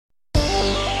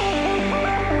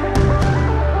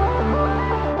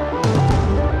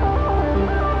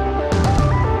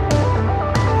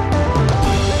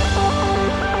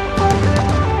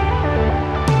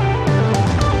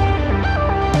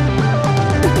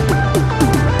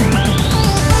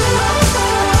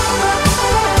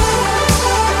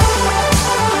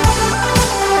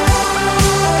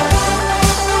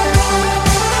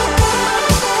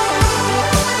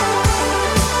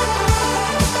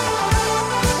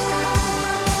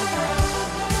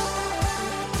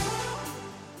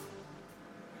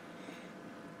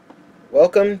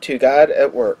Welcome to God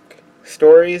at Work,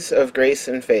 Stories of Grace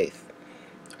and Faith.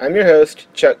 I'm your host,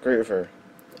 Chuck Groover,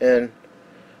 and,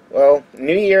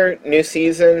 new year, new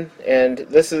season, and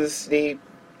this is the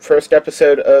first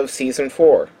episode of Season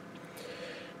 4,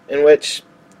 in which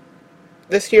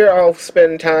this year I'll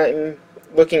spend time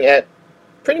looking at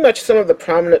pretty much some of the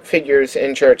prominent figures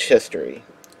in church history,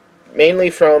 mainly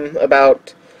from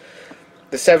about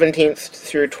the 17th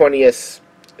through 20th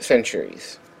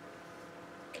centuries.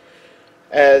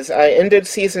 As I ended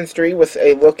Season 3 with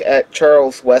a look at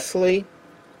Charles Wesley,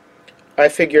 I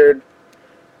figured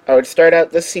I would start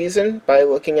out this season by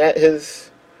looking at his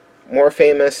more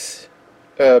famous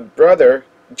brother,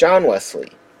 John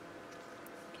Wesley.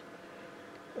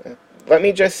 Let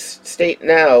me just state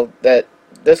now that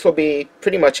this will be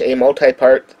pretty much a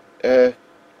multi-part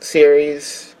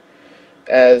series,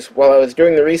 as while I was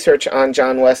doing the research on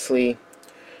John Wesley,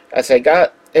 as I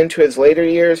got into his later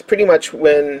years, pretty much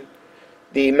when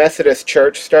the Methodist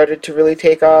Church started to really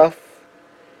take off,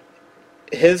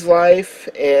 his life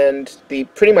and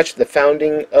pretty much the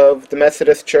founding of the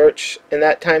Methodist Church in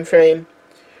that time frame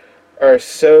are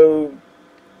so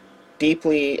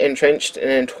deeply entrenched and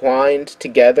entwined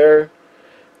together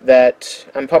that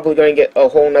I'm probably going to get a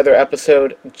whole nother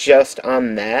episode just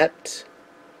on that.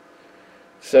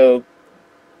 So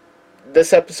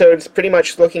this episode is pretty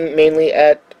much looking mainly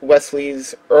at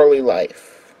Wesley's early life.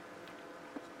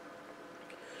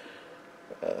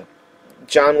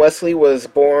 John Wesley was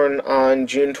born on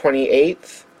June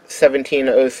 28th,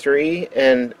 1703,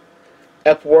 in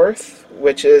Epworth,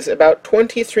 which is about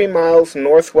 23 miles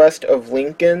northwest of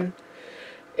Lincoln,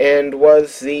 and he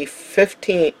was the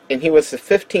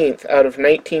 15th out of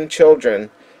 19 children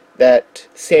that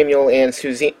Samuel and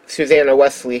Susanna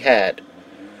Wesley had,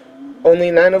 only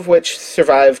 9 of which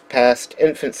survived past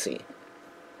infancy.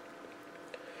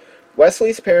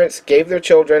 Wesley's parents gave their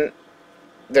children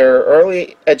their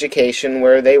early education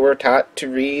where they were taught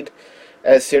to read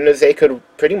as soon as they could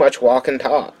pretty much walk and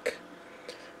talk.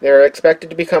 They are expected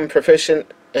to become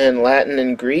proficient in Latin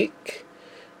and Greek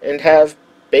and have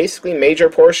basically major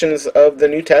portions of the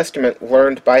New Testament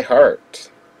learned by heart.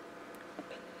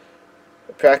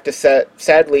 A practice that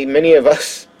sadly many of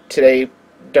us today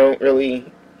don't really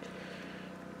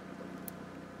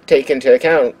take into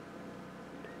account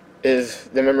is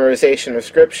the memorization of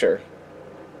Scripture.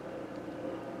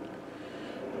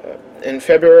 In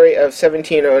February of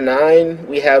 1709,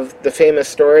 we have the famous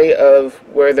story of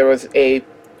where there was a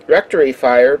rectory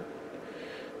fire,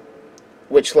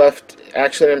 which left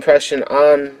actually an impression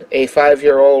on a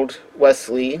 5-year-old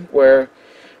Wesley, where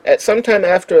at sometime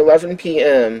after 11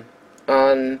 p.m.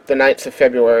 on the 9th of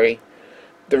February,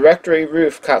 the rectory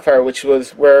roof caught fire, which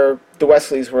was where the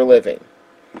Wesleys were living.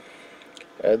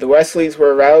 The Wesleys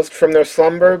were aroused from their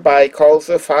slumber by calls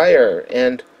of fire,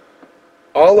 and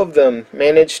all of them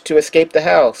managed to escape the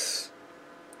house,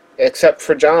 except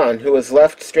for John, who was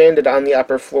left stranded on the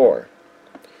upper floor.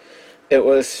 It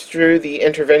was through the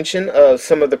intervention of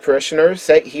some of the parishioners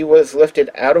that he was lifted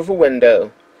out of a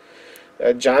window.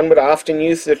 John would often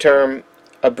use the term,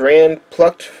 "a brand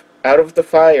plucked out of the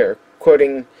fire,"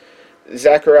 quoting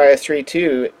Zechariah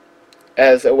 3:2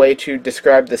 as a way to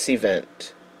describe this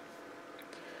event.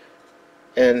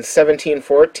 In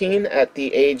 1714, at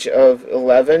the age of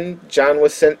 11, John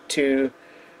was sent to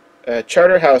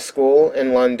Charterhouse School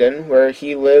in London, where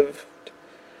he lived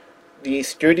the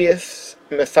studious,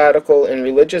 methodical, and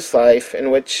religious life in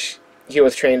which he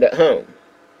was trained at home.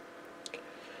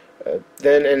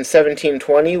 Then in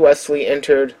 1720, Wesley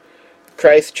entered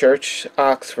Christ Church,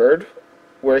 Oxford,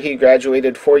 where he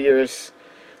graduated 4 years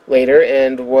later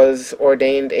and was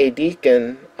ordained a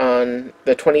deacon on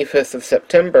the 25th of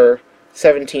September,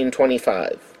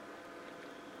 1725,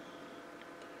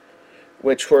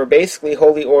 which were basically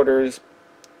holy orders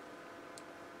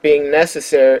being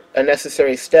a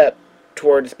necessary step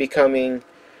towards becoming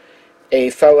a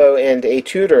fellow and a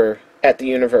tutor at the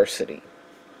university.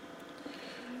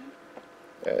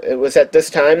 It was at this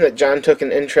time that John took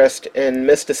an interest in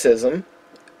mysticism,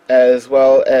 as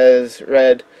well as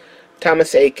read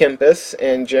Thomas A. Kempis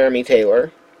and Jeremy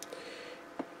Taylor.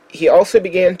 He also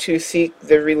began to seek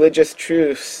the religious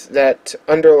truths that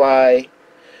underlie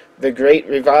the great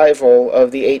revival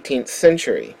of the 18th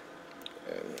century.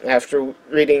 After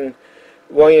reading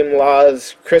William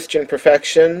Law's Christian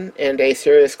Perfection and A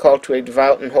Serious Call to a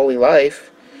Devout and Holy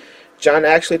Life, John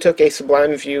actually took a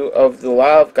sublime view of the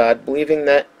law of God, believing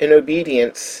that in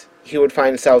obedience he would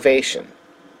find salvation.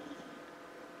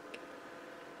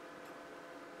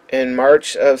 In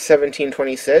March of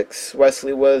 1726,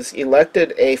 Wesley was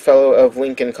elected a Fellow of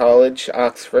Lincoln College,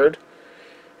 Oxford.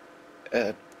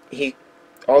 He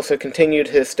also continued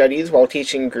his studies while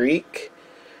teaching Greek,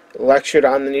 lectured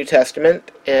on the New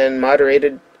Testament, and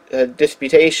moderated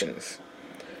disputations.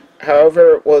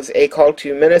 However, was a call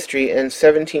to ministry in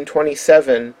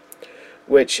 1727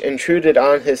 which intruded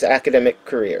on his academic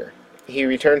career. He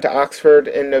returned to Oxford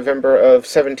in November of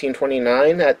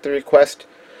 1729 at the request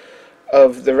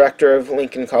of the rector of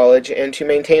Lincoln College and to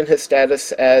maintain his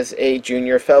status as a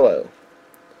junior fellow.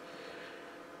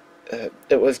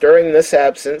 It was during this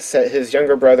absence that his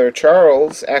younger brother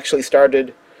Charles actually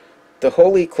started the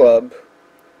Holy Club,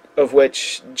 of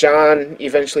which John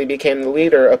eventually became the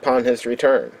leader upon his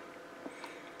return.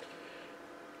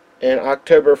 On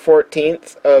October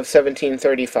 14th of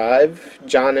 1735,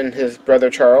 John and his brother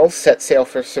Charles set sail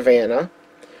for Savannah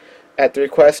at the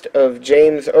request of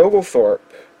James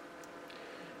Oglethorpe.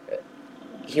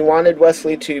 He wanted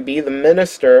Wesley to be the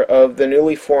minister of the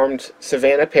newly formed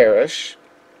Savannah Parish,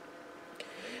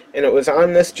 and it was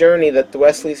on this journey that the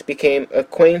Wesleys became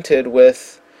acquainted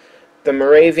with the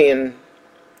Moravian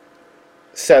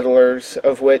settlers,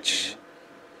 of which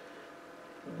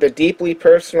the deeply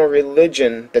personal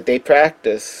religion that they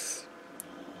practice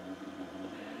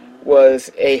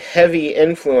was a heavy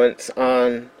influence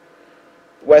on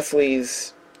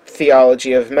Wesley's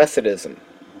theology of Methodism.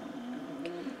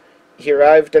 He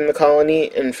arrived in the colony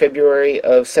in February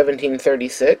of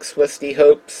 1736 with the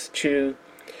hopes to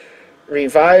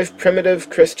revive primitive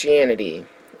Christianity,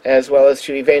 as well as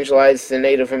to evangelize the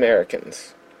Native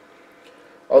Americans.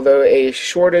 Although a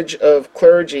shortage of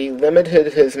clergy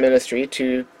limited his ministry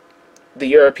to the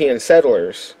European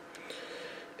settlers,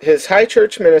 his high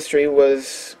church ministry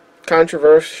was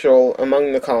controversial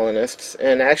among the colonists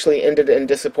and actually ended in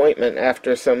disappointment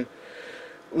after some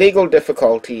legal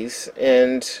difficulties,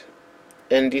 and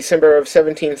in December of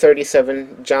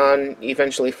 1737, John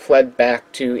eventually fled back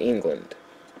to England.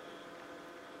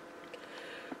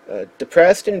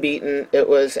 Depressed and beaten, it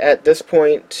was at this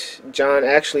point John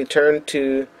actually turned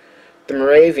to the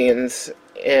Moravians,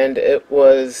 and it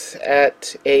was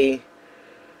at a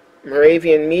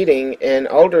Moravian meeting in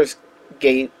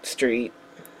Aldersgate Street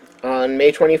on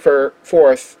May 24th,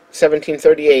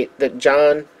 1738, that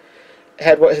John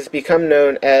had what has become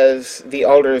known as the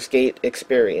Aldersgate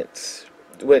Experience,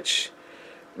 which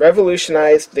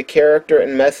revolutionized the character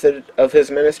and method of his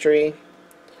ministry,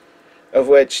 of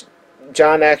which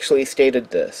John actually stated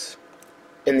this: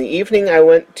 "In the evening I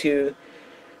went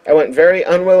very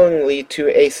unwillingly to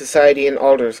a society in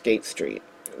Aldersgate Street,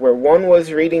 where one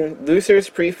was reading Luther's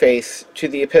preface to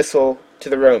the Epistle to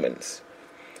the Romans.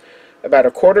 About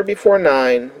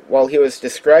 9:15, while he was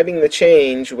describing the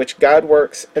change which God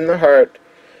works in the heart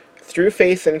through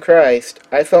faith in Christ,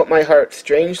 I felt my heart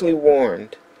strangely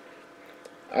warmed.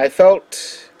 I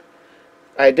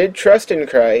did trust in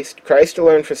Christ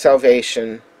alone for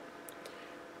salvation,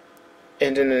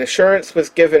 and an assurance was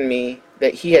given me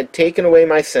that he had taken away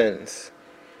my sins,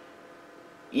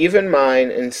 even mine,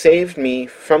 and saved me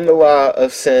from the law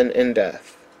of sin and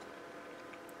death."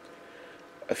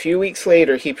 A few weeks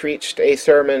later, he preached a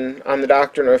sermon on the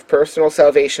doctrine of personal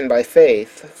salvation by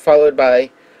faith, followed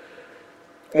by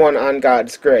one on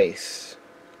God's grace.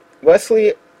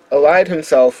 Wesley allied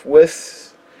himself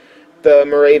with the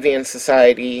Moravian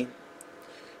Society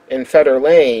in Fetter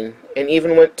Lane, and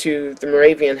even went to the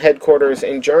Moravian headquarters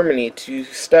in Germany to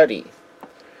study.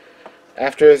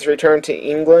 After his return to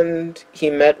England, he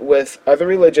met with other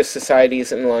religious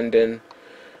societies in London,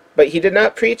 but he did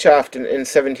not preach often in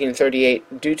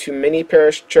 1738 due to many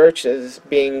parish churches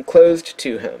being closed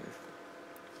to him.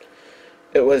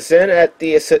 It was then at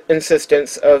the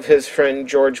insistence of his friend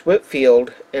George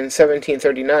Whitefield in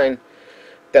 1739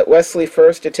 that Wesley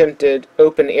first attempted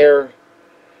open-air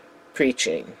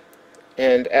preaching,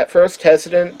 and at first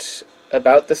hesitant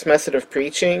about this method of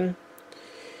preaching,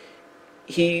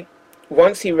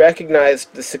 once he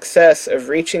recognized the success of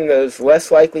reaching those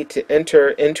less likely to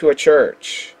enter into a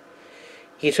church,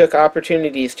 he took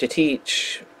opportunities to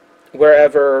teach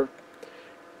wherever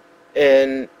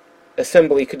an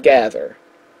assembly could gather.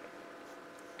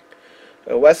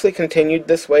 Wesley continued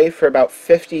this way for about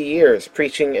 50 years,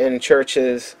 preaching in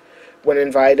churches when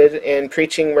invited and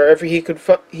preaching wherever he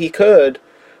could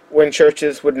when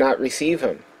churches would not receive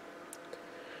him.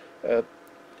 In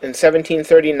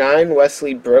 1739,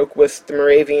 Wesley broke with the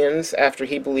Moravians after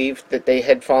he believed that they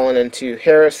had fallen into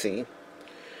heresy.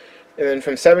 And then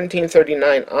from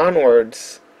 1739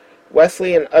 onwards,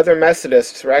 Wesley and other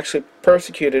Methodists were actually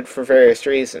persecuted for various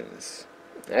reasons.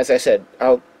 As I said,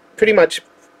 I'll pretty much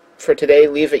for today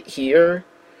leave it here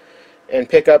and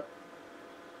pick up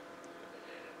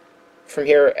from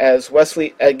here, as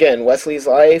Wesley's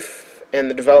life and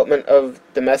the development of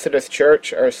the Methodist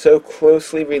Church are so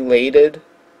closely related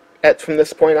from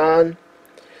this point on,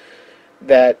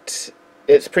 that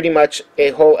it's pretty much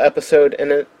a whole episode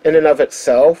in and of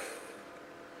itself.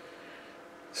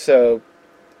 So,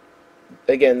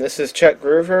 again, this is Chuck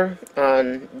Groover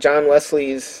on John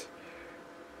Wesley's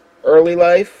early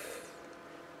life,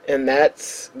 and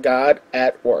that's God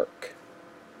at Work.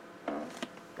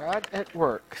 God at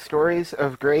Work, Stories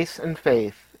of Grace and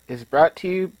Faith, is brought to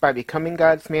you by Becoming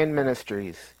God's Man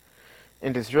Ministries,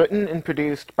 and is written and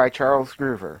produced by Charles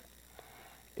Groover.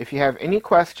 If you have any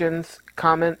questions,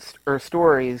 comments, or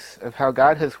stories of how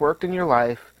God has worked in your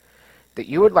life that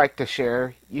you would like to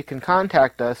share, you can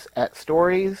contact us at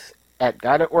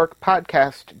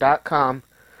stories@godatworkpodcast.com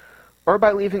or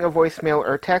by leaving a voicemail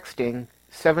or texting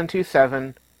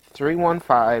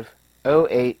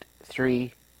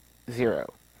 727-315-0830.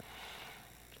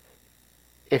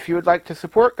 If you would like to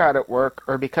support God at Work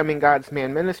or Becoming God's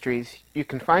Man Ministries, you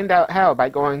can find out how by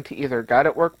going to either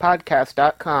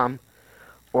godatworkpodcast.com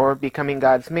or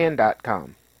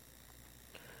becominggodsman.com.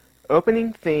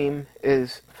 Opening theme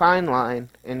is Fine Line,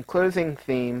 and closing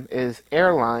theme is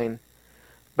Airline,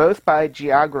 both by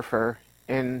Geographer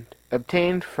and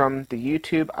obtained from the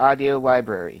YouTube audio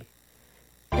library.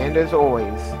 And as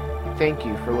always, thank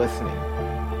you for listening.